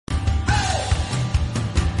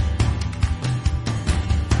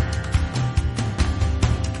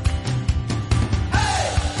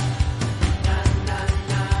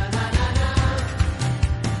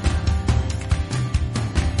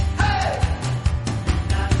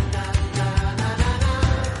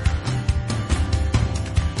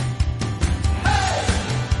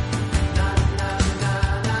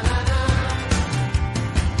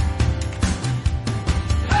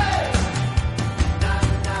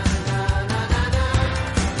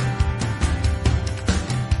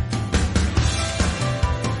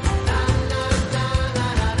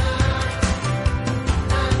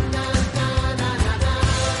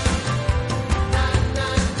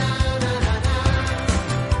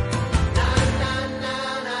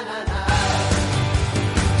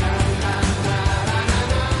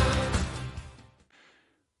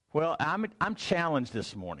I'm challenged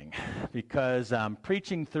this morning because I'm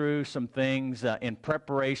preaching through some things in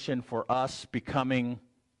preparation for us becoming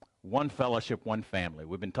one fellowship, one family.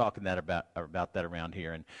 We've been talking about that around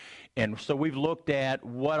here. And so we've looked at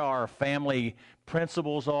what our family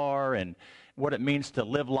principles are and what it means to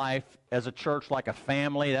live life as a church like a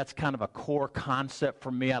family. That's kind of a core concept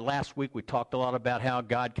for me. Last week we talked a lot about how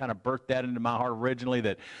God kind of birthed that into my heart originally,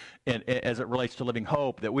 that as it relates to living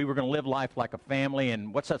hope, that we were going to live life like a family,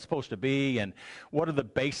 and what's that supposed to be, and what are the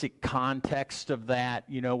basic context of that?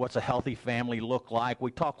 You know, what's a healthy family look like?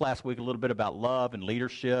 We talked last week a little bit about love and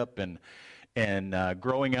leadership and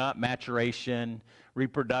growing up, maturation,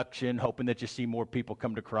 reproduction, hoping that you see more people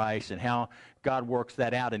come to Christ, and how God works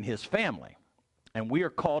that out in his family. And we are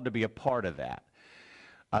called to be a part of that.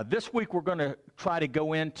 This week we're going to try to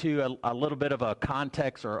go into a little bit of a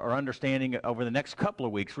context or understanding over the next couple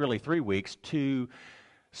of weeks, really 3 weeks, to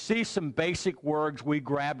see some basic words we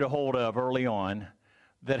grabbed a hold of early on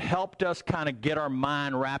that helped us kind of get our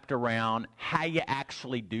mind wrapped around how you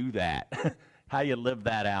actually do that, how you live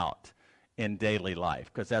that out in daily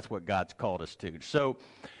life, because that's what God's called us to. So,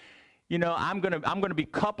 you know, I'm going to be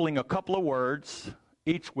coupling a couple of words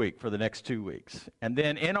each week for the next 2 weeks. And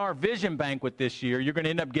then in our vision banquet this year, you're going to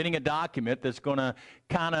end up getting a document that's going to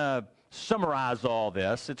kind of summarize all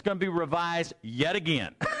this. It's going to be revised yet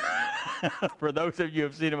again for those of you who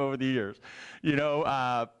have seen them over the years. You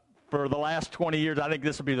know, for the last 20 years, I think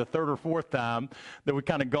this will be the third or fourth time that we've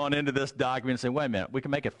kind of gone into this document and said, wait a minute, we can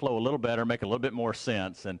make it flow a little better, make a little bit more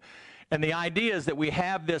sense. And the idea is that we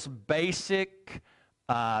have this basic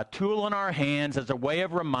tool in our hands as a way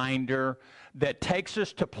of reminder that takes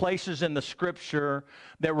us to places in the Scripture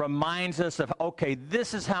that reminds us of, okay,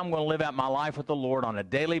 this is how I'm going to live out my life with the Lord on a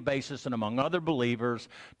daily basis and among other believers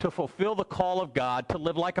to fulfill the call of God to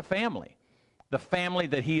live like a family, the family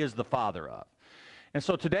that he is the father of. And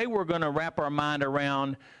so today we're going to wrap our mind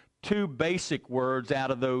around 2 basic words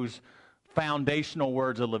out of those foundational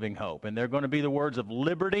words of living hope. And they're going to be the words of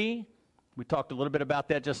liberty. We talked a little bit about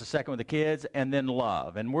that just a second with the kids, and then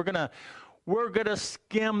love. And we're gonna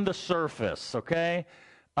skim the surface, okay?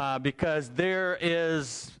 Because there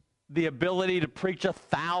is the ability to preach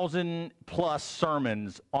 1,000+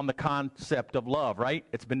 sermons on the concept of love, right?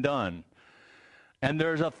 It's been done. And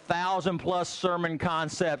there's 1,000+ sermon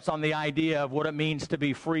concepts on the idea of what it means to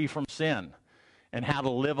be free from sin and how to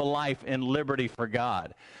live a life in liberty for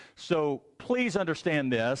God. So please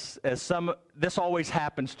understand this, this always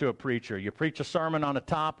happens to a preacher. You preach a sermon on a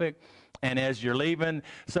topic, and as you're leaving,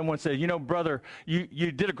 someone says, you know, brother,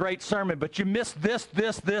 you did a great sermon, but you missed this,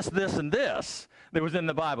 and this that was in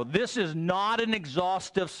the Bible. This is not an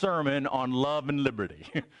exhaustive sermon on love and liberty.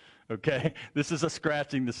 Okay? This is a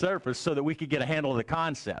scratching the surface so that we could get a handle of the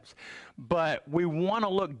concepts. But we want to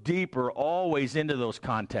look deeper always into those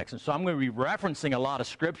contexts. And so I'm going to be referencing a lot of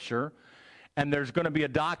Scripture, and there's going to be a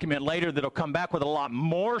document later that will come back with a lot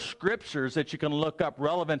more Scriptures that you can look up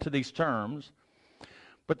relevant to these terms.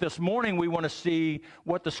 But this morning we want to see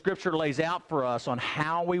what the Scripture lays out for us on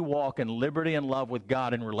how we walk in liberty and love with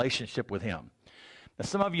God in relationship with him. Now,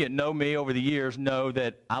 some of you that know me over the years know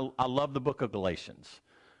that I love the book of Galatians.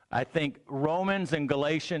 I think Romans and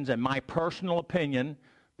Galatians, in my personal opinion,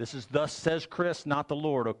 this is thus says Chris, not the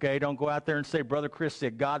Lord, okay? Don't go out there and say, Brother Chris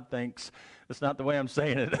said God thinks. That's not the way I'm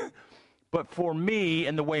saying it. But for me,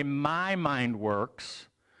 and the way my mind works,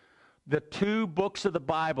 the 2 books of the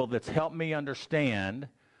Bible that's helped me understand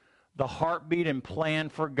the heartbeat and plan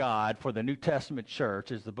for God for the New Testament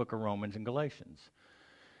church is the book of Romans and Galatians.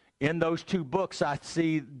 In those 2 books, I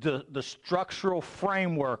see the structural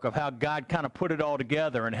framework of how God kind of put it all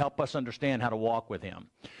together and help us understand how to walk with him.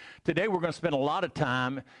 Today, we're going to spend a lot of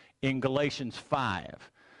time in Galatians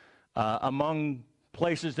 5. Among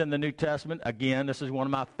places in the New Testament, again, this is one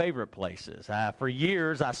of my favorite places. For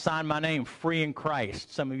years, I signed my name Free in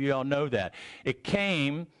Christ. Some of you all know that. It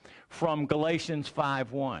came from Galatians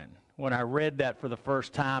 5:1. When I read that for the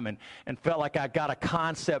first time and felt like I got a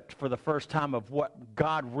concept for the first time of what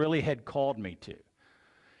God really had called me to.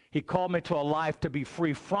 He called me to a life to be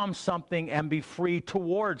free from something and be free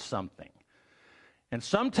towards something. And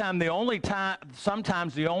sometimes the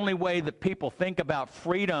only way that people think about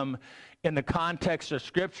freedom in the context of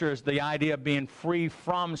Scripture is the idea of being free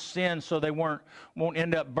from sin so they won't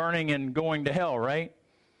end up burning and going to hell, right?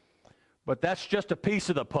 But that's just a piece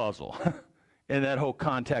of the puzzle. In that whole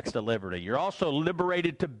context of liberty. You're also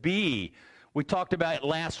liberated to be. We talked about it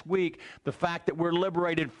last week, the fact that we're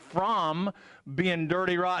liberated from being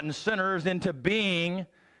dirty, rotten sinners into being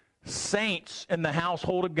saints in the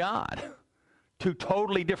household of God. 2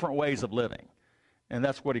 totally different ways of living. And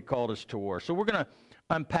that's what he called us toward. So we're going to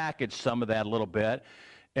unpackage some of that a little bit.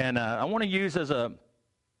 And I want to use as a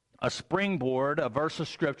springboard a verse of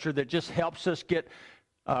Scripture that just helps us get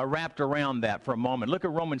wrapped around that for a moment. Look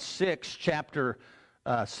at Romans 6, chapter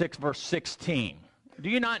 6, verse 16. Do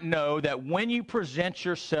you not know that when you present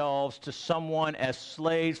yourselves to someone as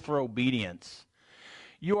slaves for obedience,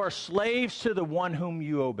 you are slaves to the one whom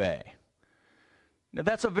you obey? Now,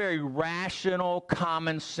 that's a very rational,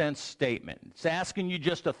 common sense statement. It's asking you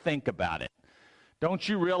just to think about it. Don't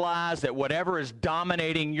you realize that whatever is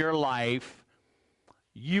dominating your life,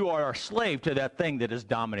 you are a slave to that thing that is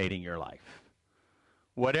dominating your life?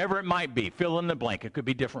 Whatever it might be, fill in the blank. It could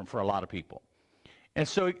be different for a lot of people. And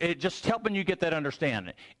so it's just helping you get that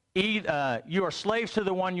understanding. You are slaves to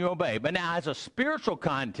the one you obey. But now, as a spiritual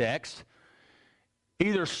context,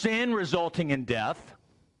 either sin resulting in death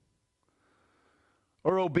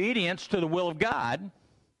or obedience to the will of God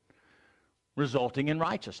resulting in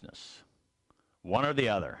righteousness. One or the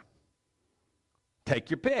other. Take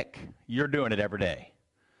your pick. You're doing it every day.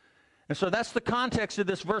 And so that's the context of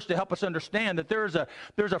this verse to help us understand that there's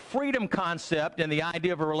a freedom concept in the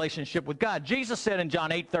idea of a relationship with God. Jesus said in John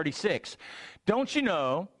 8:36, don't you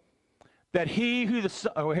know that he who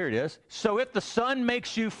here it is, so if the Son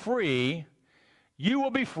makes you free, you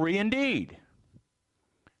will be free indeed.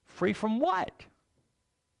 Free from what?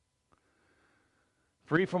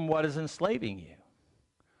 Free from what is enslaving you.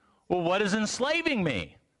 Well, what is enslaving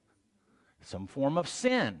me? Some form of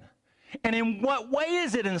sin. And in what way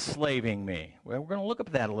is it enslaving me? Well, we're going to look at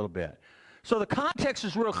that a little bit. So the context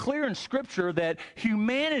is real clear in Scripture that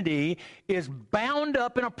humanity is bound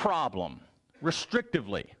up in a problem,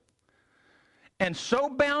 restrictively. And so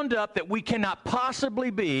bound up that we cannot possibly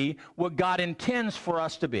be what God intends for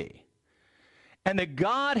us to be. And that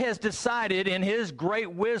God has decided in his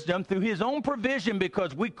great wisdom, through his own provision,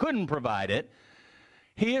 because we couldn't provide it,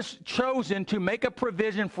 he has chosen to make a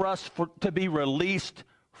provision for us to be released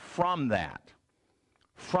from that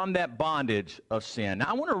bondage of sin. Now,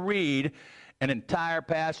 I want to read an entire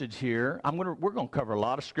passage here. We're going to cover a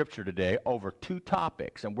lot of Scripture today over two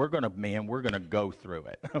topics, and we're going to go through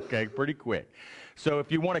it, okay, pretty quick. So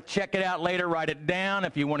if you want to check it out later, write it down.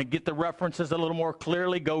 If you want to get the references a little more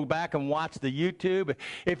clearly, go back and watch the YouTube.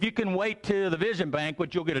 If you can wait to the Vision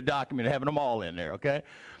Banquet, you'll get a document having them all in there, okay?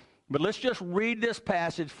 But let's just read this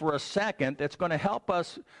passage for a second. That's going to help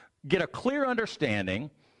us get a clear understanding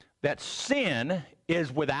that sin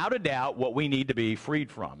is without a doubt what we need to be freed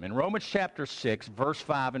from. In Romans chapter 6, verse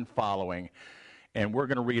 5 and following, and we're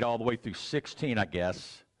going to read all the way through 16, I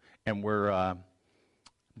guess, and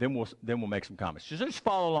then we'll make some comments. Just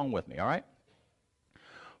follow along with me, all right?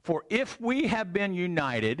 For if we have been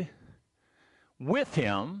united with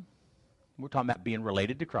him, we're talking about being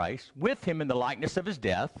related to Christ, with him in the likeness of his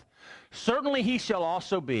death, certainly we shall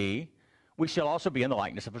also be in the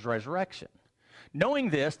likeness of his resurrection. Knowing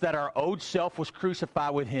this, that our old self was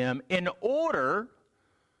crucified with him in order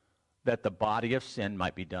that the body of sin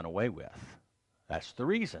might be done away with. That's the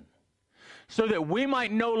reason. So that we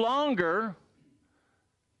might no longer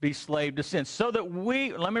be slave to sin. Let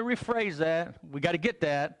me rephrase that. We got to get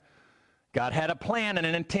that. God had a plan and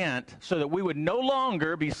an intent so that we would no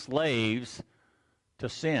longer be slaves to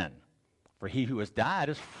sin. For he who has died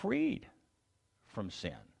is freed from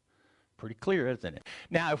sin. Pretty clear, isn't it?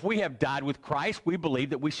 Now, if we have died with Christ, we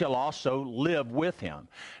believe that we shall also live with him,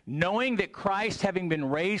 knowing that Christ, having been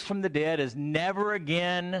raised from the dead, is never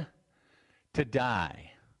again to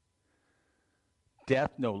die.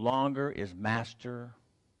 Death no longer is master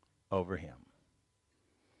over him.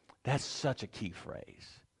 That's such a key phrase.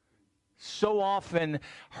 So often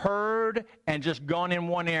heard and just gone in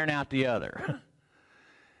one ear and out the other.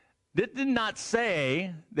 This did not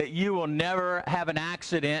say that you will never have an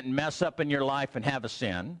accident and mess up in your life and have a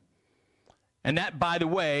sin. And that, by the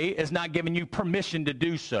way, is not giving you permission to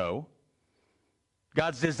do so.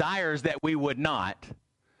 God's desire is that we would not.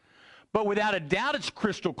 But without a doubt, it's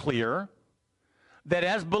crystal clear that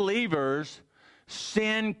as believers,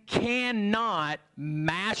 sin cannot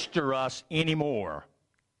master us anymore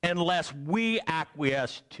unless we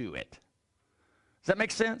acquiesce to it. Does that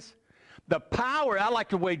make sense? The power, I like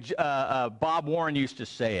the way Bob Warren used to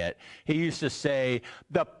say it. He used to say,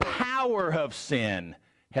 the power of sin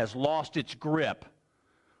has lost its grip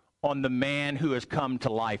on the man who has come to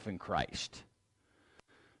life in Christ.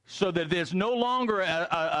 So that there's no longer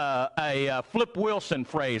a Flip Wilson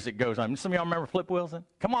phrase that goes on. Some of y'all remember Flip Wilson?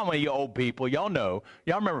 Come on, you old people. Y'all know.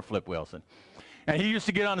 Y'all remember Flip Wilson. And he used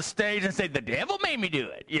to get on the stage and say, the devil made me do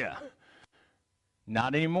it. Yeah.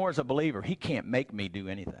 Not anymore as a believer. He can't make me do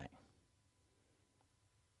anything.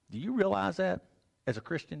 Do you realize that as a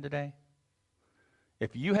Christian today?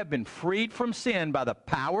 If you have been freed from sin by the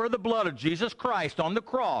power of the blood of Jesus Christ on the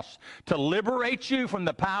cross to liberate you from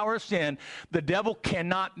the power of sin, the devil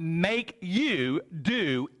cannot make you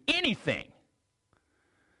do anything.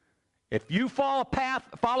 If you follow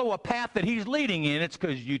a path that he's leading in, it's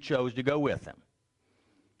because you chose to go with him.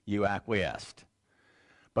 You acquiesced.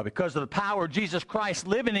 But because of the power of Jesus Christ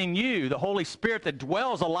living in you, the Holy Spirit that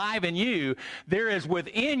dwells alive in you, there is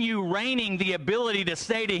within you reigning the ability to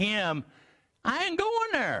say to him, I ain't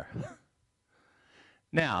going there.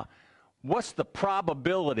 Now, what's the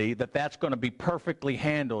probability that that's going to be perfectly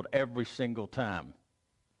handled every single time?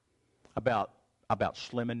 About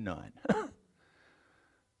slim and none.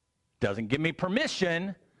 Doesn't give me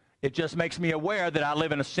permission. It just makes me aware that I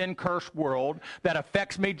live in a sin-cursed world that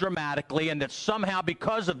affects me dramatically, and that somehow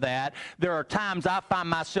because of that, there are times I find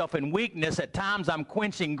myself in weakness. At times I'm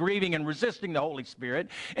quenching, grieving, and resisting the Holy Spirit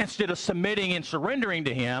instead of submitting and surrendering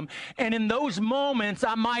to him. And in those moments,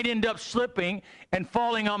 I might end up slipping and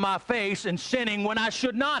falling on my face and sinning when I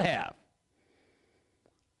should not have.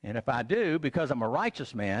 And if I do, because I'm a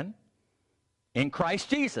righteous man in Christ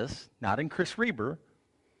Jesus, not in Chris Rieber,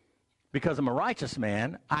 because I'm a righteous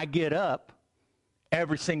man, I get up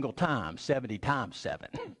every single time, 70 times 7,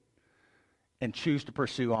 and choose to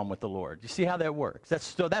pursue on with the Lord. You see how that works?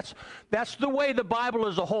 That's the way the Bible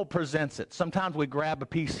as a whole presents it. Sometimes we grab a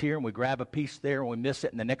piece here and we grab a piece there and we miss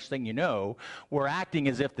it, and the next thing you know, we're acting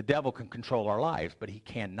as if the devil can control our lives, but he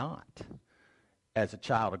cannot as a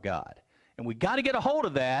child of God. And we got to get a hold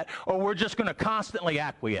of that, or we're just going to constantly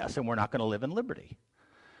acquiesce, and we're not going to live in liberty.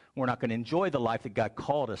 We're not going to enjoy the life that God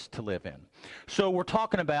called us to live in. So we're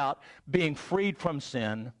talking about being freed from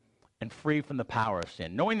sin and free from the power of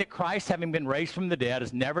sin. Knowing that Christ, having been raised from the dead,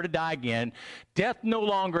 is never to die again, death no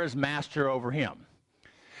longer is master over him.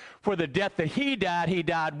 For the death that he died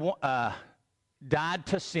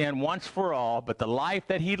to sin once for all, but the life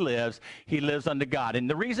that he lives unto God. And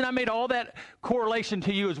the reason I made all that correlation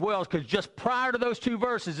to you as well is because just prior to those two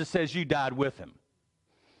verses, it says you died with him.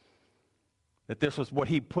 That this was what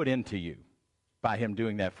he put into you by him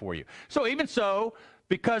doing that for you. So even so,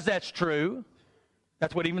 because that's true,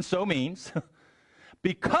 that's what even so means.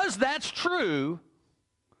 Because that's true,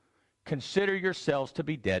 consider yourselves to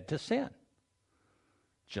be dead to sin,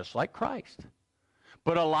 just like Christ,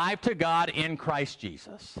 but alive to God in Christ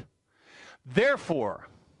Jesus. Therefore,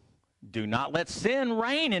 do not let sin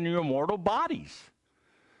reign in your mortal bodies,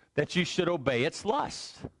 that you should obey its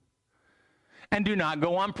lusts. And do not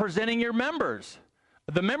go on presenting the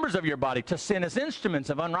members of your body to sin as instruments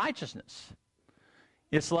of unrighteousness.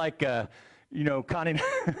 It's like, Connie,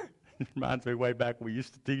 it reminds me way back, we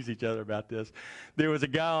used to tease each other about this. There was a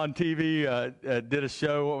guy on TV, did a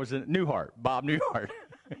show, what was it? Newhart, Bob Newhart.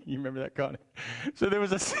 You remember that, Connie? So there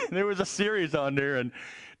was a series on there, and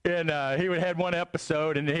he had one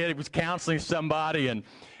episode, and he was counseling somebody,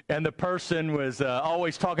 and the person was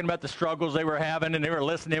always talking about the struggles they were having, and they were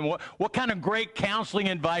listening. What kind of great counseling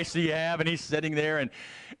advice do you have? And he's sitting there,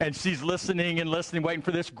 and she's listening and listening, waiting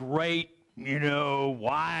for this great,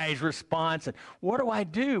 wise response. And what do I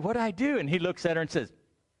do? What do I do? And he looks at her and says,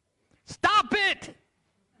 stop it!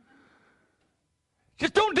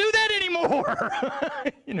 Just don't do that anymore.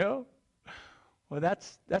 Well,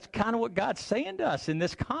 that's kind of what God's saying to us in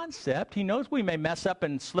this concept. He knows we may mess up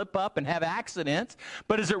and slip up and have accidents,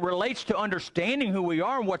 but as it relates to understanding who we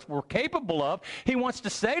are and what we're capable of, he wants to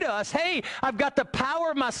say to us, hey, I've got the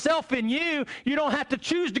power of myself in you. You don't have to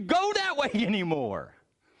choose to go that way anymore.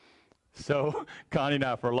 So Connie and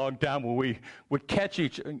I, for a long time, when we would catch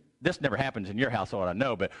this never happens in your household, I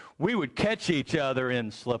know, but we would catch each other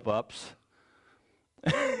in slip-ups,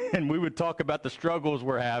 and we would talk about the struggles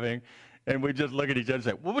we're having. And we just look at each other and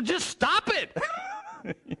say, well, just stop it.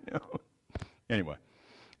 Anyway,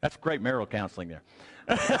 that's great marital counseling there.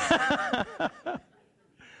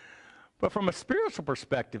 But from a spiritual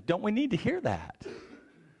perspective, don't we need to hear that?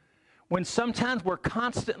 When sometimes we're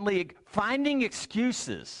constantly finding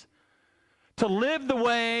excuses to live the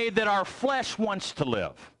way that our flesh wants to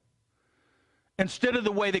live instead of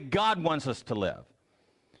the way that God wants us to live.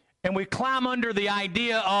 And we climb under the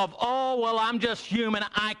idea of, I'm just human,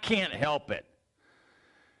 I can't help it.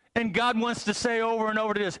 And God wants to say over and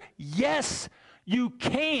over to this, yes, you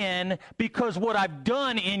can, because what I've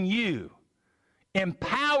done in you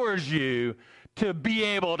empowers you to be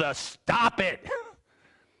able to stop it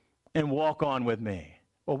and walk on with me.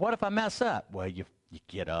 Well, what if I mess up? Well, you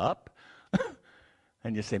get up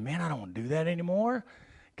and you say, man, I don't want to do that anymore.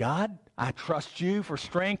 God, I trust you for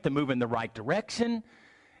strength to move in the right direction.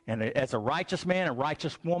 And as a righteous man, a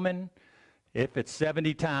righteous woman, if it's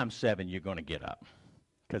 70 times 7, you're going to get up.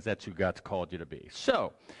 because that's who God's called you to be.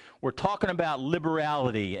 So, we're talking about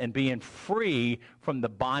liberality and being free from the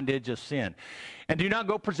bondage of sin. And do not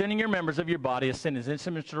go presenting your members of your body as sin as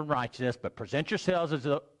instruments of righteousness, but present yourselves as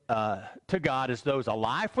to God as those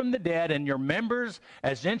alive from the dead, and your members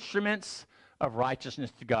as instruments of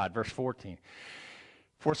righteousness to God. Verse 14.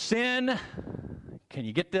 For sin, can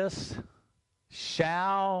you get this?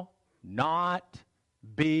 Shall not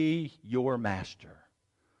be your master.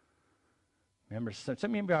 Remember, some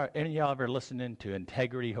of you, any of y'all ever listening to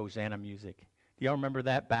Integrity Hosanna music? Do y'all remember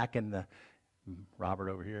that back in the, Robert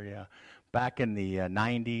over here, yeah, back in the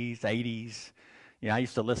 90s, 80s? You know, I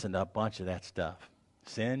used to listen to a bunch of that stuff.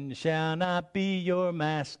 Sin shall not be your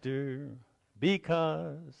master,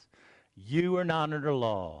 because you are not under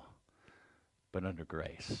law, but under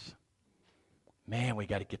grace. Man, we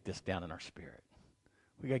got to get this down in our spirit.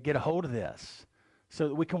 We got to get a hold of this so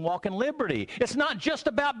that we can walk in liberty. It's not just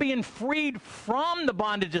about being freed from the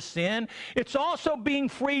bondage of sin. It's also being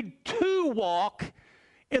freed to walk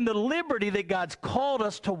in the liberty that God's called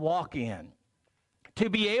us to walk in. To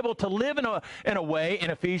be able to live in a way,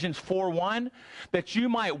 in Ephesians 4:1, that you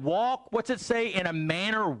might walk, what's it say, in a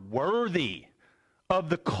manner worthy of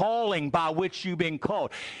the calling by which you've been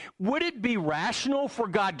called. Would it be rational for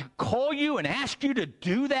God to call you and ask you to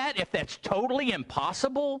do that if that's totally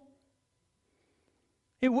impossible?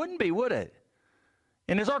 It wouldn't be, would it?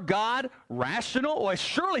 And is our God rational? Well,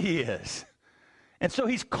 surely he is. And so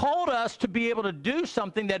he's called us to be able to do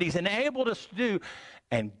something that he's enabled us to do.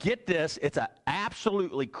 And get this, it's an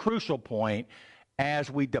absolutely crucial point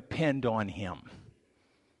as we depend on him,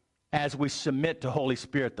 as we submit to Holy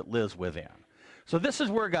Spirit that lives within. So this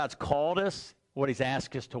is where God's called us, what he's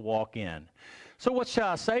asked us to walk in. So what shall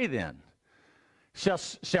I say then?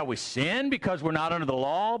 Shall we sin because we're not under the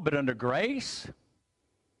law, but under grace?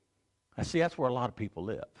 I see that's where a lot of people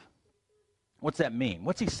live. What's that mean?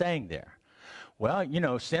 What's he saying there? Well, you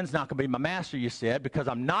know, sin's not going to be my master, you said, because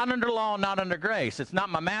I'm not under law, not under grace. It's not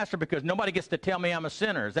my master because nobody gets to tell me I'm a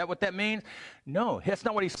sinner. Is that what that means? No, that's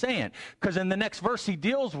not what he's saying. Because in the next verse, he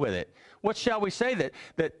deals with it. What shall we say?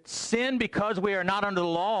 That sin, because we are not under the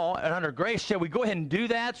law and under grace, shall we go ahead and do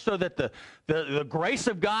that so that the grace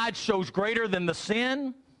of God shows greater than the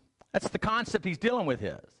sin? That's the concept he's dealing with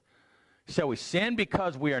his. Shall we sin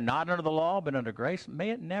because we are not under the law but under grace? May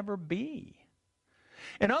it never be.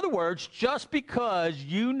 In other words, just because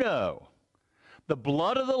you know the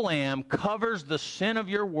blood of the Lamb covers the sin of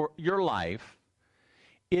your life,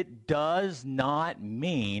 it does not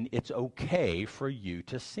mean it's okay for you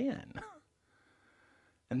to sin.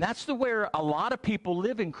 And that's the way a lot of people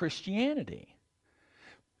live in Christianity.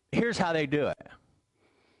 Here's how they do it.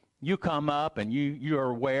 You come up and you're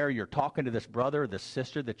aware, you're talking to this brother or this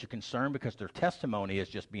sister that you're concerned because their testimony is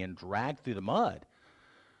just being dragged through the mud.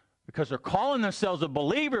 Because they're calling themselves a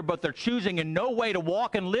believer, but they're choosing in no way to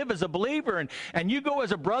walk and live as a believer. And you go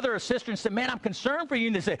as a brother or sister and say, man, I'm concerned for you.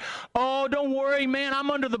 And they say, oh, don't worry, man,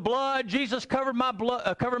 I'm under the blood. Jesus covered my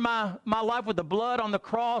blood, covered my life with the blood on the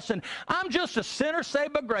cross. And I'm just a sinner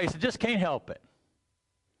saved by grace. I just can't help it.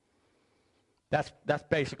 That's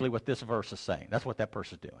basically what this verse is saying. That's what that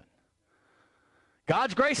person's doing.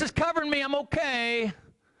 God's grace is covering me. I'm okay.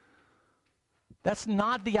 That's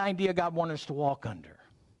not the idea God wants us to walk under.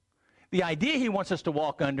 The idea he wants us to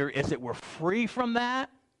walk under is that we're free from that,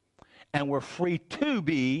 and we're free to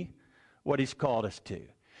be what he's called us to.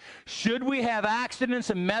 Should we have accidents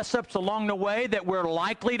and mess-ups along the way that we're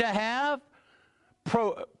likely to have,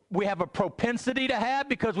 we have a propensity to have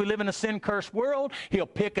because we live in a sin-cursed world, he'll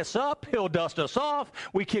pick us up, he'll dust us off.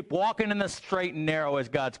 We keep walking in the straight and narrow as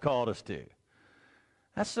God's called us to.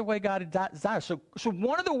 That's the way God desires. So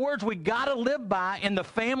one of the words we got to live by in the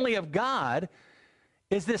family of God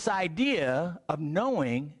is this idea of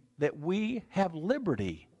knowing that we have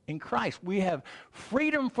liberty in Christ. We have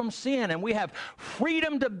freedom from sin, and we have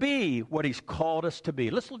freedom to be what he's called us to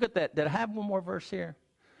be. Let's look at that. Did I have one more verse here?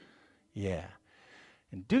 Yeah.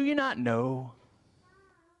 And do you not know?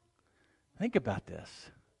 Think about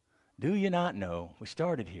this. Do you not know? We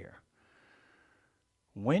started here.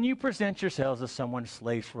 When you present yourselves as someone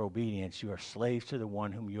slaves for obedience, you are slaves to the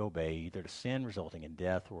one whom you obey, either to sin resulting in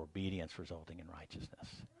death or obedience resulting in righteousness.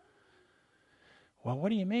 Well, what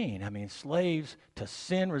do you mean? I mean, slaves to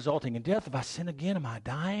sin resulting in death. If I sin again, am I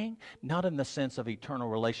dying? Not in the sense of eternal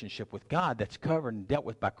relationship with God that's covered and dealt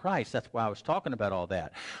with by Christ. That's why I was talking about all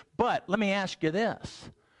that. But let me ask you this.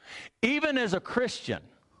 Even as a Christian,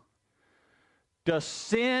 does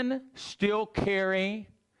sin still carry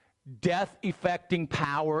death-effecting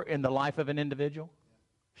power in the life of an individual?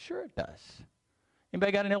 Sure it does.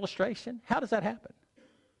 Anybody got an illustration? How does that happen?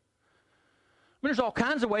 I mean, there's all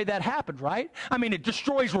kinds of ways that happens, right? I mean, it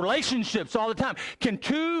destroys relationships all the time. Can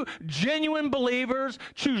two genuine believers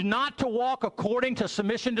choose not to walk according to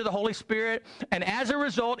submission to the Holy Spirit? And as a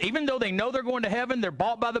result, even though they know they're going to heaven, they're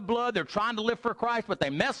bought by the blood, they're trying to live for Christ, but they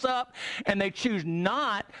mess up and they choose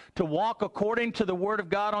not to walk according to the Word of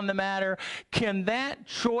God on the matter. Can that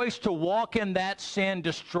choice to walk in that sin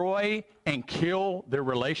destroy and kill their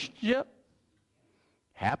relationship?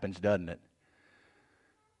 Happens, doesn't it?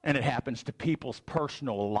 And it happens to people's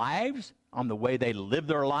personal lives, on the way they live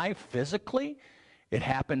their life physically. It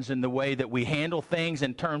happens in the way that we handle things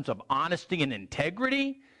in terms of honesty and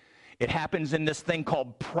integrity. It happens in this thing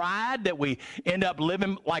called pride, that we end up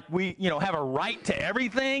living like we, have a right to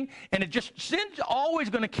everything. And sin's always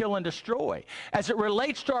going to kill and destroy. As it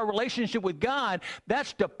relates to our relationship with God,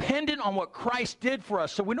 that's dependent on what Christ did for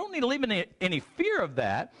us. So we don't need to live in any fear of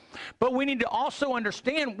that. But we need to also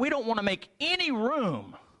understand we don't want to make any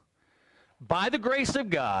room, by the grace of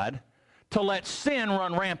God, to let sin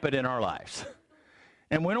run rampant in our lives.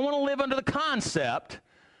 And we don't want to live under the concept,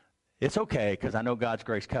 it's okay because I know God's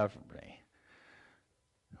grace covers me.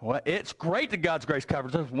 Well, it's great that God's grace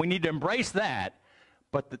covers us. We need to embrace that.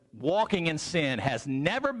 But walking in sin has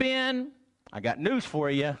never been, I got news for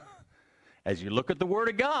you, as you look at the Word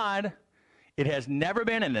of God, it has never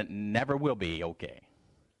been and it never will be okay.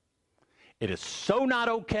 It is so not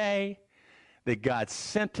okay that God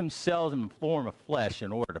sent himself in the form of flesh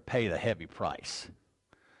in order to pay the heavy price.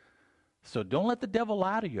 So don't let the devil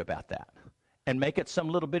lie to you about that and make it some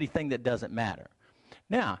little bitty thing that doesn't matter.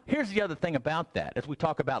 Now, here's the other thing about that. As we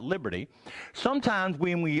talk about liberty, sometimes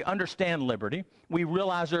when we understand liberty, we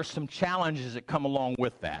realize there's some challenges that come along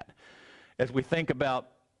with that. As we think about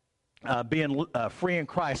being free in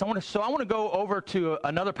Christ. I want to go over to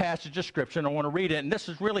another passage of Scripture, and I want to read it. And this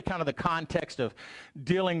is really kind of the context of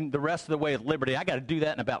dealing the rest of the way with liberty. I got to do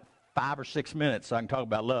that in about 5 or 6 minutes so I can talk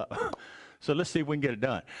about love. So let's see if we can get it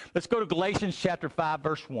done. Let's go to Galatians chapter 5,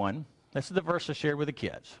 verse 1. This is the verse I shared with the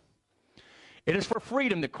kids. It is for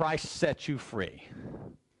freedom that Christ set you free.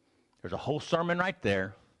 There's a whole sermon right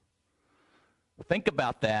there. Think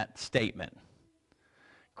about that statement.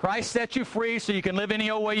 Christ set you free so you can live any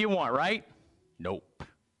old way you want, right? Nope.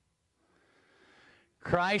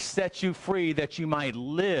 Christ set you free that you might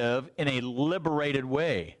live in a liberated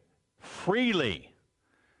way, freely.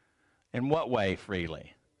 In what way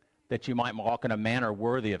freely? That you might walk in a manner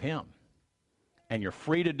worthy of him. And you're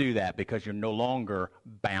free to do that because you're no longer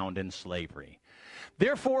bound in slavery.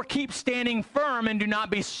 Therefore, keep standing firm and do not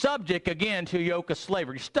be subject again to a yoke of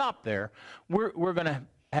slavery. Stop there. We're going to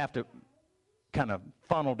have to kind of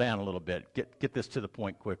funnel down a little bit, get this to the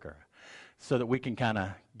point quicker so that we can kind of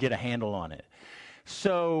get a handle on it.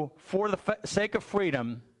 So for the sake of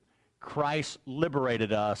freedom, Christ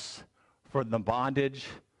liberated us from the bondage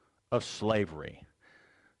of slavery.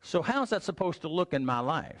 So how's that supposed to look in my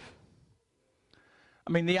life?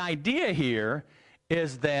 I mean, the idea here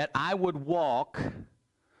is that I would walk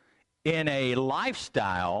in a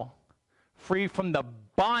lifestyle free from the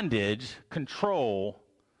bondage, control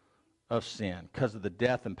of sin, because of the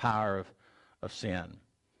death and power of sin.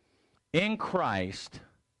 In Christ,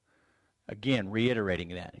 again, reiterating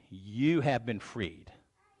that, you have been freed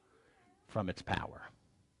from its power.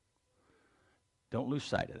 Don't lose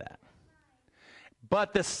sight of that.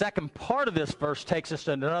 But the second part of this verse takes us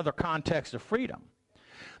to another context of freedom.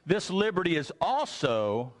 This liberty is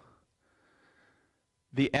also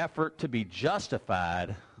the effort to be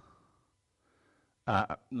justified.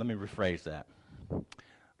 Let me rephrase that.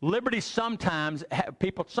 Liberty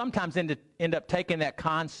people sometimes end up taking that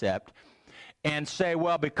concept and say,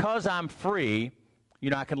 well, because I'm free,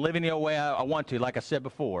 I can live any old way I want to, like I said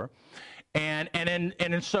before, and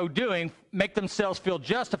in so doing, make themselves feel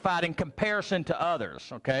justified in comparison to others,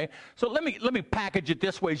 okay? So let me package it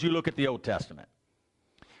this way as you look at the Old Testament.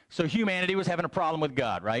 So humanity was having a problem with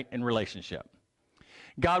God, right, in relationship.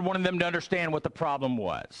 God wanted them to understand what the problem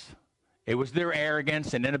was. It was their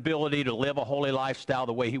arrogance and inability to live a holy lifestyle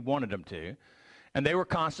the way he wanted them to. And they were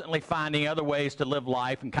constantly finding other ways to live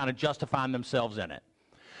life and kind of justifying themselves in it.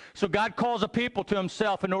 So God calls a people to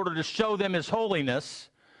himself in order to show them his holiness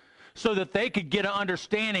so that they could get an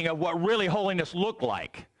understanding of what really holiness looked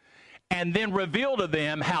like. And then reveal to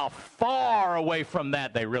them how far away from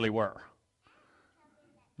that they really were.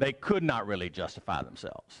 They could not really justify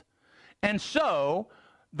themselves. And so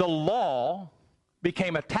the law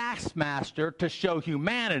became a taskmaster to show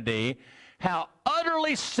humanity how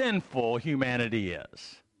utterly sinful humanity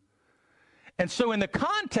is. And so in the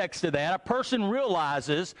context of that, a person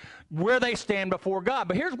realizes where they stand before God.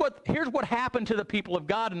 But here's what happened to the people of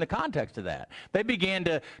God in the context of that. They began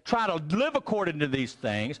to try to live according to these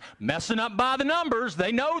things, messing up by the numbers.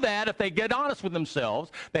 They know that if they get honest with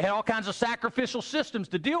themselves. They had all kinds of sacrificial systems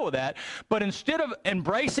to deal with that. But instead of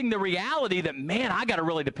embracing the reality that, man, I got to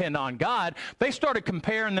really depend on God, they started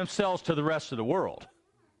comparing themselves to the rest of the world.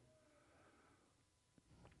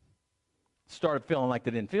 Started feeling like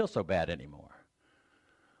they didn't feel so bad anymore.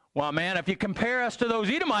 Well, man, if you compare us to those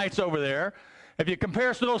Edomites over there, if you compare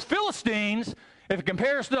us to those Philistines, if you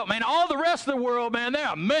compare us to, man, all the rest of the world, man,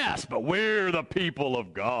 they're a mess, but we're the people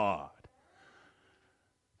of God.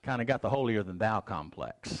 Kind of got the holier-than-thou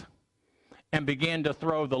complex. And began to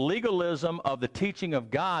throw the legalism of the teaching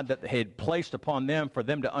of God that they had placed upon them for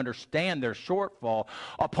them to understand their shortfall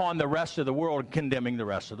upon the rest of the world, condemning the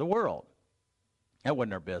rest of the world. That wasn't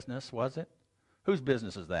their business, was it? Whose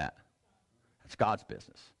business is that? It's God's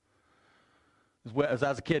business. As I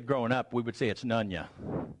was a kid growing up, we would say it's none ya.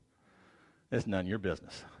 It's none your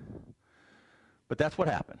business. But that's what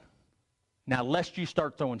happened. Now, lest you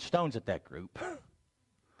start throwing stones at that group,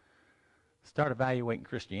 start evaluating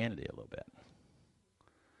Christianity a little bit.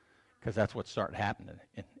 Because that's what's starting happening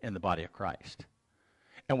in the body of Christ.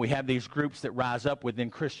 And we have these groups that rise up within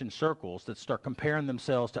Christian circles that start comparing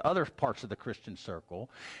themselves to other parts of the Christian circle.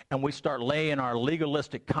 And we start laying our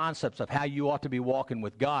legalistic concepts of how you ought to be walking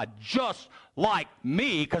with God just like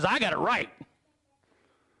me because I got it right.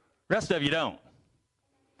 Rest of you don't.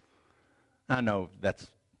 I know that's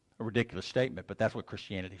a ridiculous statement, but that's what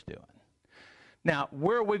Christianity's doing. Now,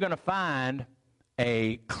 where are we going to find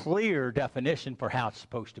a clear definition for how it's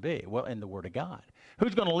supposed to be? Well, in the Word of God.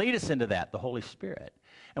 Who's going to lead us into that? The Holy Spirit.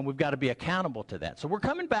 And we've got to be accountable to that. So we're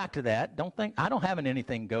coming back to that. I don't have an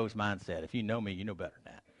anything goes mindset. If you know me, you know better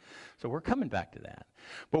than that. So we're coming back to that.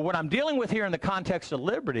 But what I'm dealing with here in the context of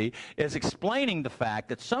liberty is explaining the fact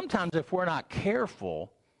that sometimes if we're not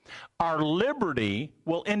careful, our liberty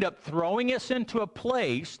will end up throwing us into a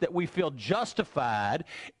place that we feel justified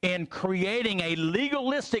in creating a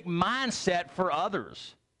legalistic mindset for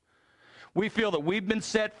others. We feel that we've been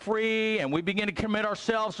set free and we begin to commit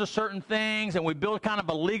ourselves to certain things and we build kind of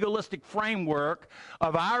a legalistic framework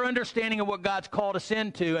of our understanding of what God's called us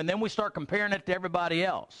into, and then we start comparing it to everybody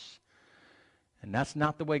else. And that's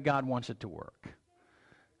not the way God wants it to work.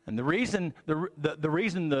 And the reason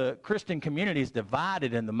the Christian community is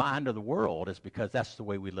divided in the mind of the world is because that's the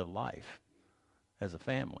way we live life as a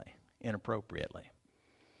family, inappropriately.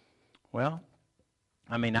 Well,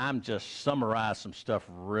 I mean, I'm just summarized some stuff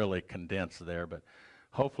really condensed there, but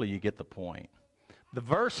hopefully you get the point. The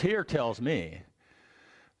verse here tells me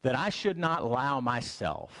that I should not allow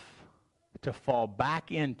myself to fall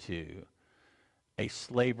back into a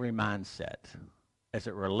slavery mindset as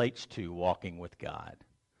it relates to walking with God.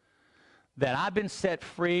 That I've been set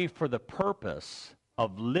free for the purpose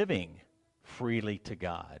of living freely to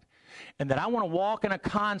God. And that I want to walk in a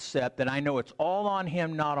concept that I know it's all on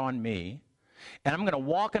Him, not on me. And I'm going to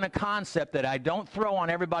walk in a concept that I don't throw on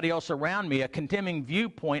everybody else around me, a condemning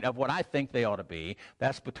viewpoint of what I think they ought to be.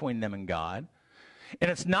 That's between them and God. And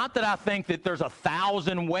it's not that I think that there's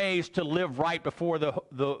 1,000 ways to live right before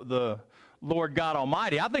the Lord God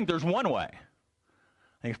Almighty. I think there's one way.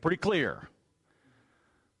 I think it's pretty clear.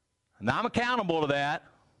 And I'm accountable to that.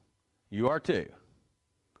 You are too.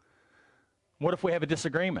 What if we have a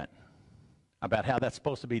disagreement about how that's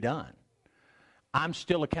supposed to be done? I'm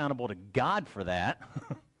still accountable to God for that,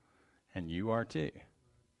 and you are too.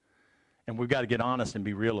 And we've got to get honest and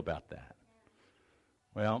be real about that.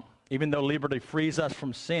 Well, even though liberty frees us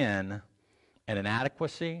from sin and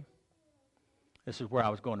inadequacy, this is where I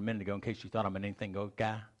was going a minute ago in case you thought I'm an anything goes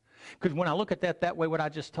guy. Because when I look at that way, what I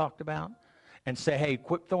just talked about, and say, hey,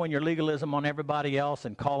 quit throwing your legalism on everybody else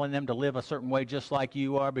and calling them to live a certain way just like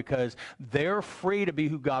you are, because they're free to be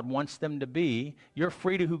who God wants them to be. You're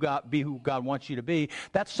free to be who God wants you to be.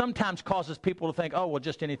 That sometimes causes people to think, oh, well,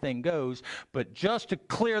 just anything goes. But just to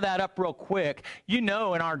clear that up real quick, you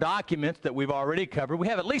know in our documents that we've already covered, we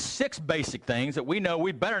have at least 6 basic things that we know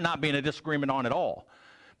we better not be in a disagreement on at all,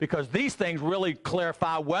 because these things really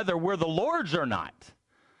clarify whether we're the Lord's or not.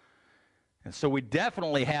 And so we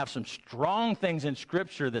definitely have some strong things in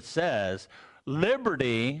Scripture that says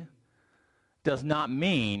liberty does not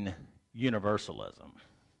mean universalism.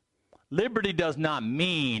 Liberty does not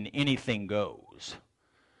mean anything goes.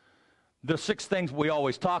 The 6 things we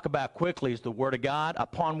always talk about quickly is the Word of God,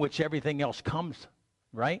 upon which everything else comes,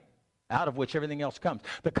 right? out of which everything else comes.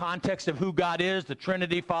 The context of who God is, the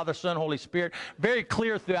Trinity, Father, Son, Holy Spirit, very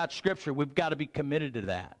clear throughout Scripture. We've got to be committed to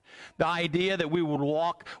that. The idea that we would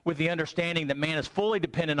walk with the understanding that man is fully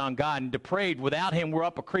dependent on God and depraved. Without him, we're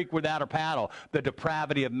up a creek without a paddle. The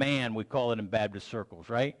depravity of man, we call it in Baptist circles,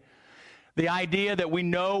 right? The idea that we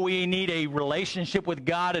know we need a relationship with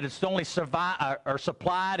God and it's only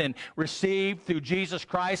supplied and received through Jesus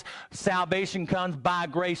Christ. Salvation comes by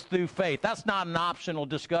grace through faith. That's not an optional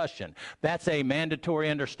discussion. That's a mandatory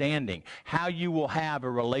understanding. How you will have a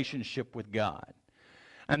relationship with God.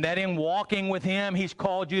 And that in walking with him, he's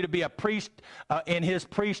called you to be a priest in his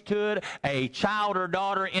priesthood, a child or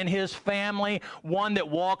daughter in his family, one that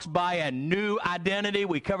walks by a new identity.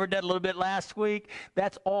 We covered that a little bit last week.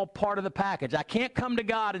 That's all part of the package. I can't come to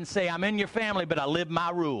God and say, I'm in your family, but I live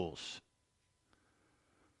my rules.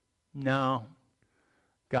 No.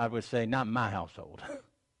 God would say, not in my household.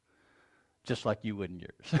 Just like you would in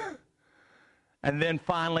yours. And then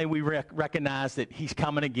finally, we recognize that he's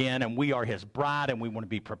coming again, and we are his bride, and we want to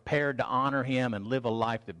be prepared to honor him and live a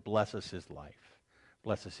life that blesses his life,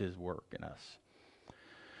 blesses his work in us.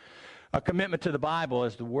 A commitment to the Bible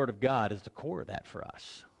as the Word of God is the core of that for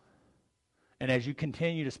us. And as you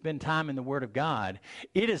continue to spend time in the Word of God,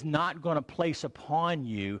 it is not going to place upon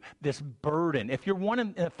you this burden. If you're one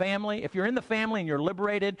in the family, if you're in the family and you're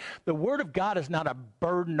liberated, the Word of God is not a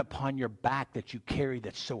burden upon your back that you carry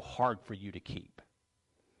that's so hard for you to keep.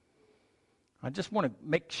 I just want to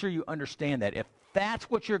make sure you understand that. If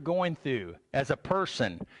that's what you're going through as a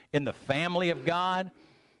person in the family of God,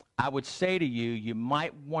 I would say to you, you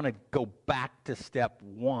might want to go back to step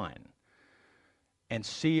one and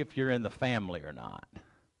see if you're in the family or not.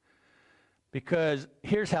 Because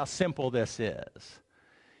here's how simple this is.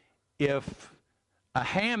 If a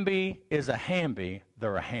Hamby is a Hamby,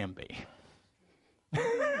 they're a Hamby.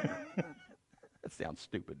 That sounds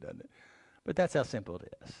stupid, doesn't it? But that's how simple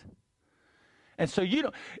it is. And so you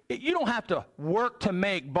don't have to work to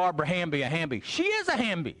make Barbara Hamby a Hamby. She is a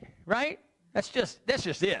Hamby, right? That's just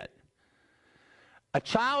it. A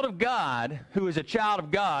child of God who is a child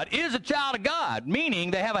of God is a child of God, meaning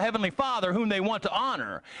they have a heavenly Father whom they want to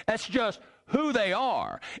honor. That's just who they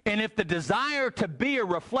are. And if the desire to be a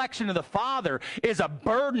reflection of the Father is a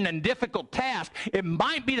burden and difficult task, it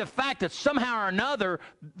might be the fact that somehow or another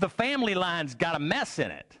the family line's got a mess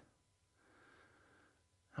in it.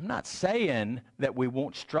 I'm not saying that we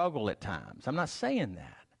won't struggle at times. I'm not saying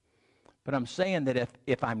that. But I'm saying that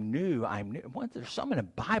if I'm new, I'm new. Well, there's something in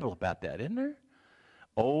the Bible about that, isn't there?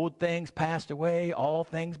 Old things passed away, all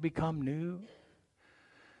things become new.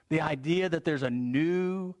 The idea that there's a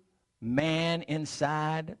new man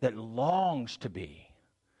inside that longs to be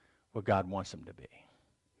what God wants him to be.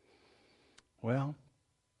 Well,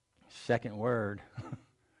 second word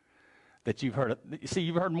that you've heard. See,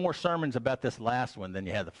 you've heard more sermons about this last one than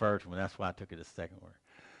you had the first one. That's why I took it as second word.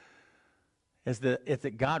 Is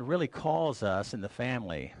that God really calls us in the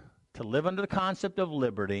family to live under the concept of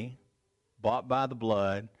liberty, bought by the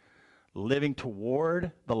blood, living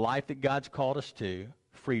toward the life that God's called us to,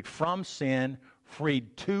 freed from sin,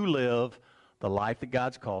 freed to live the life that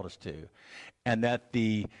God's called us to. And that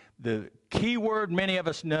the key word many of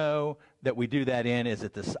us know that we do that in is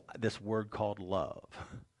that this word called love.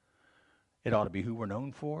 It ought to be who we're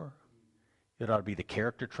known for. It ought to be the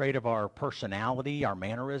character trait of our personality, our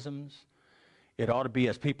mannerisms. It ought to be,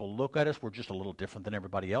 as people look at us, we're just a little different than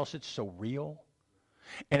everybody else. It's so real.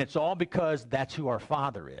 And it's all because that's who our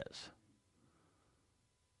Father is.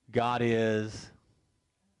 God is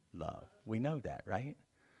love. We know that, right?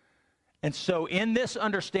 And so in this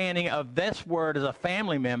understanding of this word as a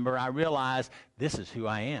family member, I realize this is who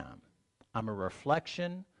I am. I'm a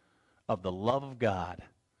reflection of the love of God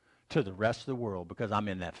to the rest of the world because I'm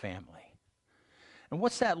in that family. And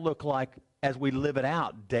what's that look like as we live it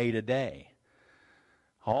out day to day?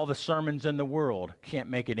 All the sermons in the world can't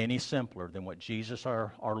make it any simpler than what Jesus,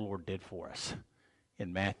 our Lord, did for us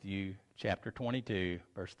in Matthew chapter 22,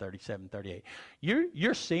 verse 37, 38.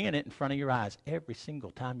 You're seeing it in front of your eyes every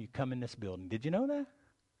single time you come in this building. Did you know that?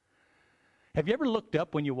 Have you ever looked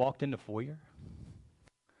up when you walked in the foyer?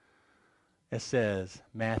 It says,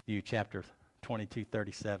 Matthew chapter 22,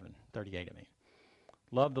 37, 38, I mean.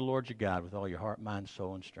 Love the Lord your God with all your heart, mind,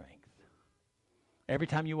 soul, and strength. Every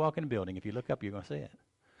time you walk in a building, if you look up, you're going to see it.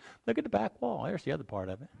 Look at the back wall. There's the other part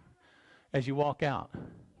of it. As you walk out,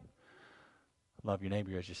 love your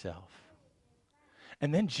neighbor as yourself.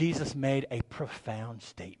 And then Jesus made a profound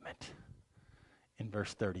statement in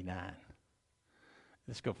verse 39.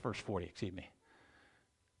 Let's go verse 40, excuse me.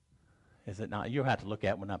 Is it not? You'll have to look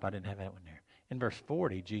at one up. I didn't have that one there. In verse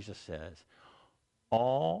 40, Jesus says,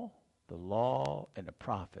 all The law and the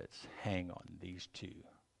prophets hang on these two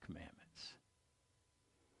commandments.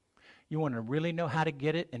 You want to really know how to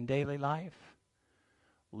get it in daily life?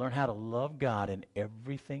 Learn how to love God in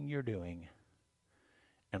everything you're doing,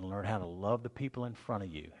 and learn how to love the people in front of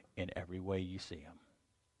you in every way you see them.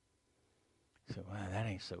 So, that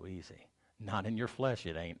ain't so easy. Not in your flesh,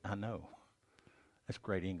 it ain't. I know. That's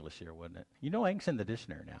great English here, wasn't it? You know, English in the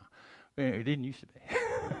dictionary now. It didn't used to be.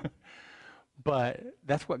 But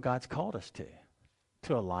that's what God's called us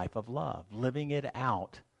to a life of love, living it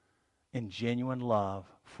out in genuine love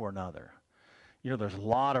for another. You know, there's a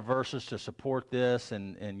lot of verses to support this,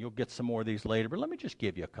 and you'll get some more of these later, but let me just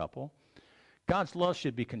give you a couple. God's love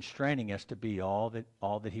should be constraining us to be all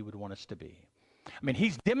that he would want us to be. I mean,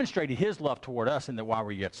 he's demonstrated his love toward us in that while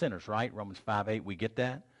we're yet sinners, right? Romans 5:8, we get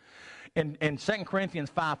that. In 2 Corinthians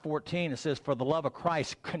 5:14, it says, for the love of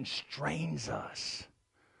Christ constrains us,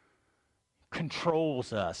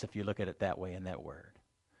 controls us, if you look at it that way in that word.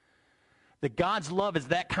 That God's love is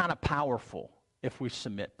that kind of powerful if we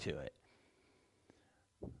submit to it.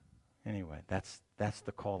 Anyway, that's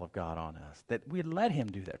the call of God on us, that we let him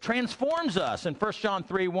do that. Transforms us in 1 John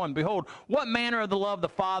 3:1. Behold, what manner of the love the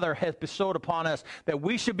Father has bestowed upon us, that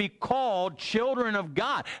we should be called children of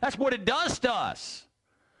God. That's what it does to us.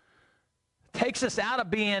 It takes us out of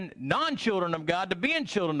being non-children of God to being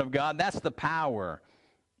children of God. That's the power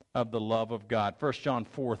of the love of God. 1 John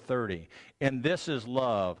 4:30. And this is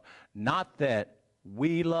love, not that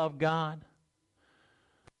we love God,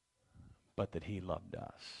 but that he loved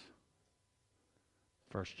us.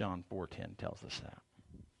 1 John 4:10 tells us that.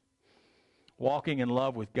 Walking in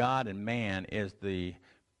love with God and man is the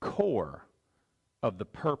core of the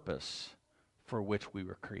purpose for which we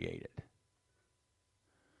were created. I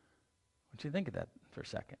want you to think of that for a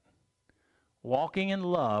second. Walking in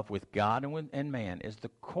love with God and man is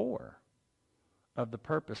the core of the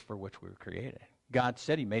purpose for which we were created. God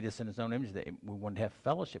said he made us in his own image, that we wanted to have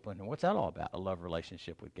fellowship with him. What's that all about? A love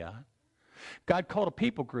relationship with God. God called a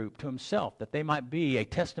people group to himself that they might be a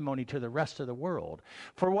testimony to the rest of the world.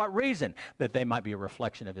 For what reason? That they might be a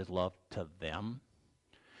reflection of his love to them.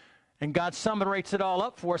 And God summates it all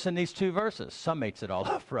up for us in these two verses. Summates it all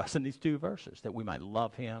up for us in these two verses, that we might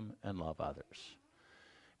love him and love others.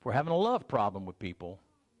 If we're having a love problem with people,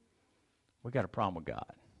 we got a problem with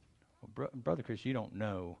God. Well, Brother Chris, you don't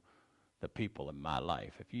know the people in my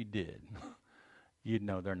life. If you did, you'd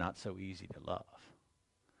know they're not so easy to love.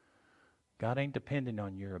 God ain't dependent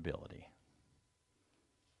on your ability.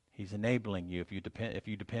 He's enabling you, if you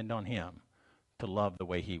depend on him, to love the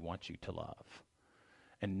way he wants you to love.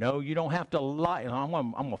 And no, you don't have to lie. I'm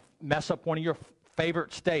going to mess up one of your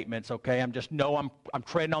favorite statements, okay? I'm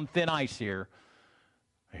treading on thin ice here.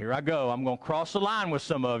 Here I go. I'm going to cross the line with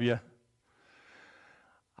some of you.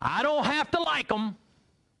 I don't have to like them.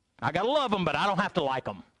 I got to love them, but I don't have to like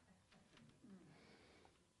them.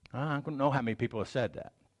 I don't know how many people have said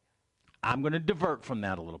that. I'm going to divert from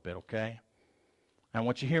that a little bit, okay? I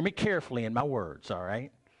want you to hear me carefully in my words, all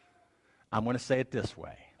right? I'm going to say it this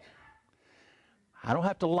way. I don't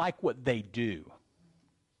have to like what they do,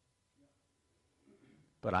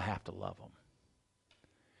 but I have to love them.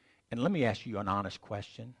 And let me ask you an honest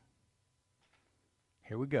question.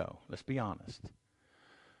 Here we go. Let's be honest.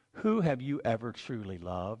 Who have you ever truly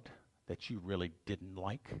loved that you really didn't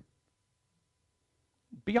like?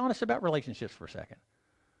 Be honest about relationships for a second.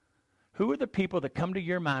 Who are the people that come to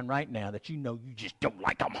your mind right now that you know you just don't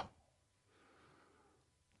like them?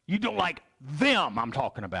 You don't like them, I'm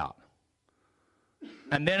talking about.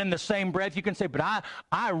 And then in the same breath you can say, but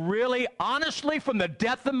I really, honestly, from the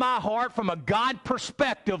depth of my heart, from a God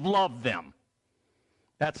perspective, love them.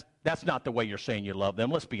 That's not the way you're saying you love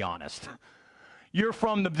them. Let's be honest. You're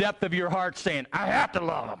from the depth of your heart saying, I have to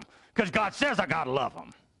love them because God says I got to love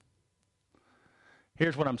them.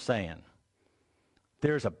 Here's what I'm saying.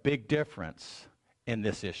 There's a big difference in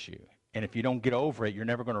this issue. And if you don't get over it, you're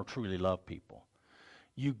never going to truly love people.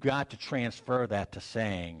 You've got to transfer that to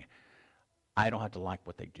saying, I don't have to like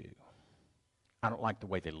what they do. I don't like the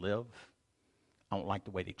way they live. I don't like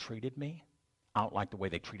the way they treated me. I don't like the way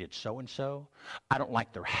they treated so-and-so. I don't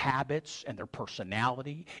like their habits and their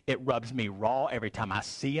personality. It rubs me raw every time I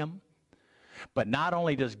see them. But not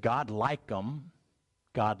only does God like them,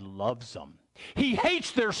 God loves them. He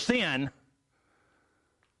hates their sin,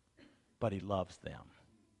 but he loves them.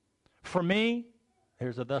 For me,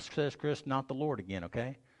 here's a thus says Chris, not the Lord again,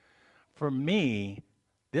 okay? For me,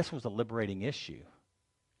 this was a liberating issue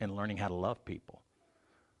in learning how to love people.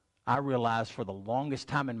 I realized for the longest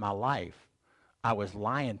time in my life, I was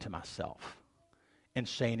lying to myself and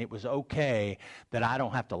saying it was okay that I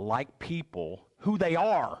don't have to like people who they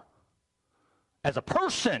are as a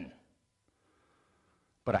person.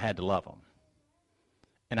 but I had to love them.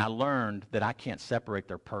 And I learned that I can't separate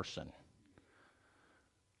their person.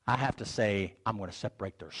 I have to say, I'm going to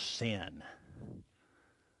separate their sin.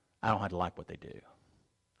 I don't have to like what they do.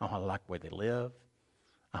 I don't have to like the way they live.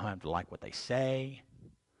 I don't have to like what they say.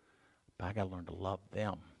 But I got to learn to love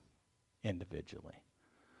them individually.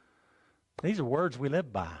 These are words we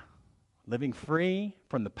live by. Living free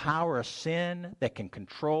from the power of sin that can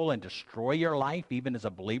control and destroy your life, even as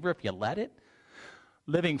a believer, if you let it.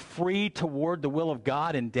 Living free toward the will of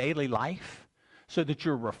God in daily life so that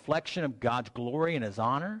you're a reflection of God's glory and His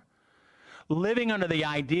honor. Living under the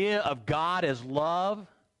idea of God as love.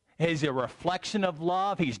 He's a reflection of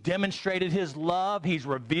love. He's demonstrated His love. He's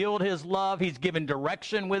revealed His love. He's given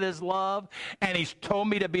direction with His love. And He's told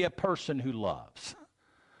me to be a person who loves.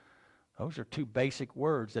 Those are two basic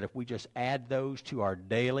words that if we just add those to our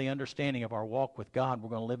daily understanding of our walk with God, we're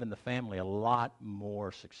going to live in the family a lot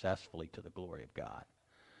more successfully to the glory of God.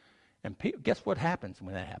 And guess what happens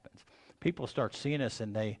when that happens? People start seeing us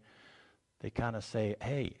and they kind of say,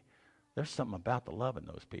 hey, there's something about the love in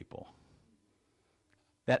those people.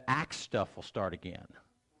 That act stuff will start again,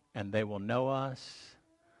 and they will know us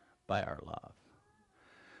by our love.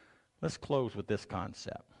 Let's close with this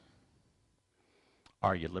concept.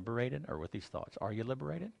 Are you liberated? Or with these thoughts, are you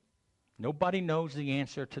liberated? Nobody knows the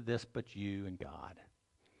answer to this but you and God.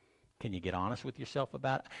 Can you get honest with yourself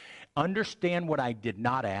about it? Understand what I did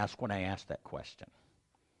not ask when I asked that question.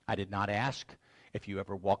 I did not ask if you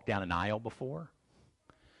ever walked down an aisle before.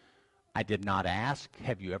 I did not ask,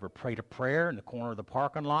 have you ever prayed a prayer in the corner of the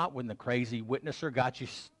parking lot when the crazy witnesser got you,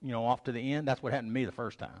 off to the end? That's what happened to me the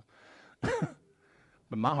first time.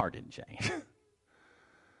 But my heart didn't change.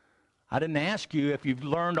 I didn't ask you if you've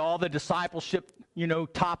learned all the discipleship,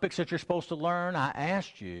 topics that you're supposed to learn. I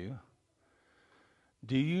asked you,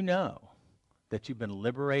 do you know that you've been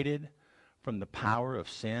liberated from the power of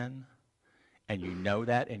sin? And you know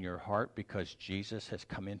that in your heart because Jesus has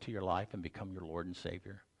come into your life and become your Lord and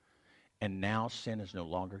Savior. And now sin is no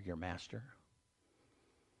longer your master,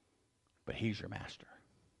 but He's your master.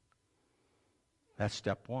 That's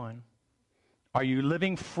step one. Are you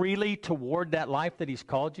living freely toward that life that He's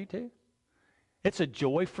called you to? It's a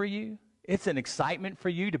joy for you. It's an excitement for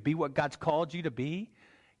you to be what God's called you to be.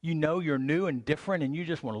 You know you're new and different and you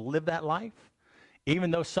just want to live that life.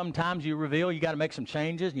 Even though sometimes you reveal you got to make some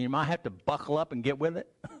changes and you might have to buckle up and get with it.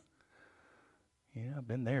 I've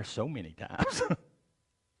been there so many times.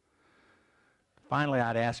 Finally,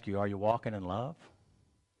 I'd ask you, are you walking in love?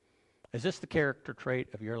 Is this the character trait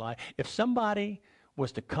of your life? If somebody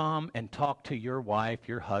was to come and talk to your wife,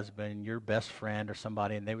 your husband, your best friend or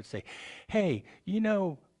somebody, and they would say, hey,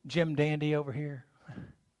 Jim Dandy over here?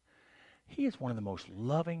 He is one of the most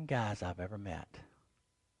loving guys I've ever met.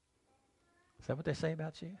 Is that what they say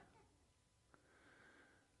about you?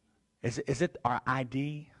 Is it our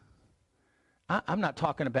ID? I'm not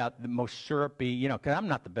talking about the most syrupy, because I'm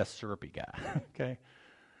not the best syrupy guy, okay?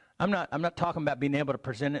 I'm not talking about being able to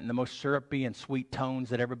present it in the most syrupy and sweet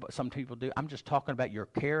tones that some people do. I'm just talking about your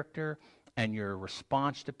character and your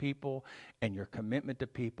response to people and your commitment to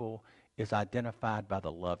people is identified by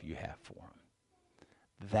the love you have for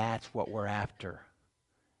them. That's what we're after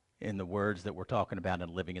in the words that we're talking about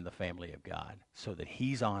in living in the family of God, so that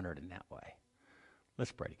He's honored in that way.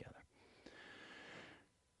 Let's pray together.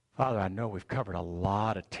 Father, I know we've covered a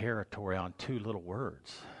lot of territory on two little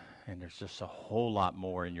words, and there's just a whole lot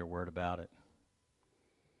more in your word about it.